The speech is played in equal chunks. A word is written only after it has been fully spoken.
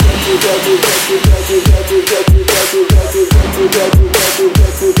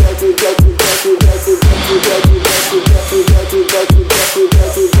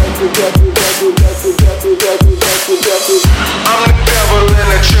devil in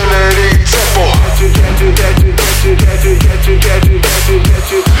the Trinity temple.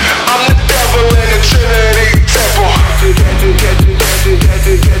 I'm the devil in the Trinity temple.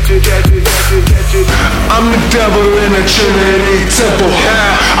 I'm the devil in the Trinity temple.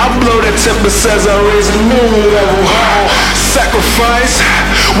 I blow that temple says I raise a new level. Sacrifice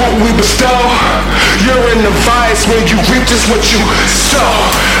what we bestow. You're in the vice where you reap just what you sow.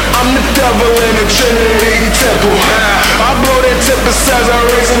 I'm the devil in the Trinity temple. I blow that temple says I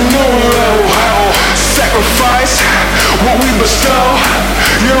raise a new level. Sacrifice what we bestow.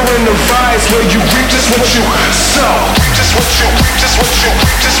 You're in the vice where you reap just what you sow. Just what you, just what you,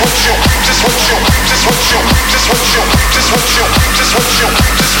 just what you, just what you, just what you, just what you, just what you, just what you,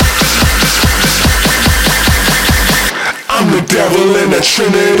 I'm the devil in the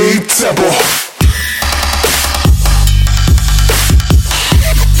Trinity temple.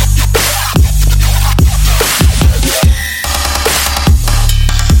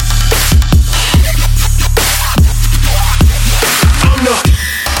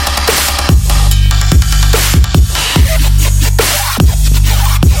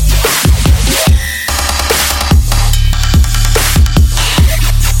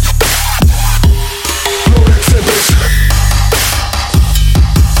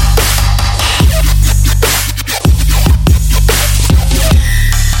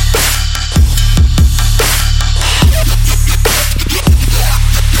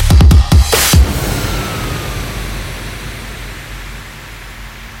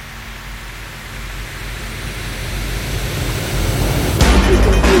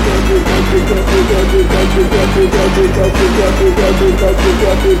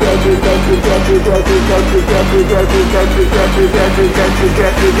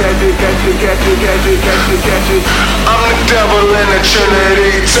 I'm the devil in the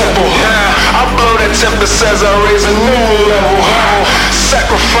Trinity temple. I blow that temple says I raise a new level.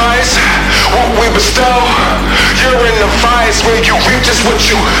 Sacrifice what we bestow. You're in the vice where you reap just what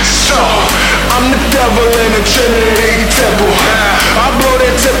you sow. I'm the devil in the Trinity temple. I blow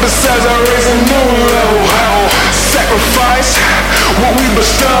that temple says I raise a new level. Sacrifice what we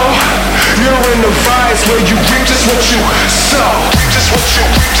bestow. You're in the vice where you reap just what you sow. Just what you,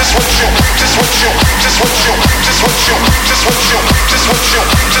 just what you, just what you, just what you, just what you, just what you, just what you,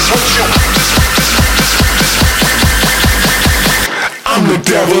 just what you, I'm the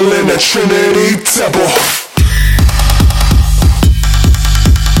devil in the Trinity temple.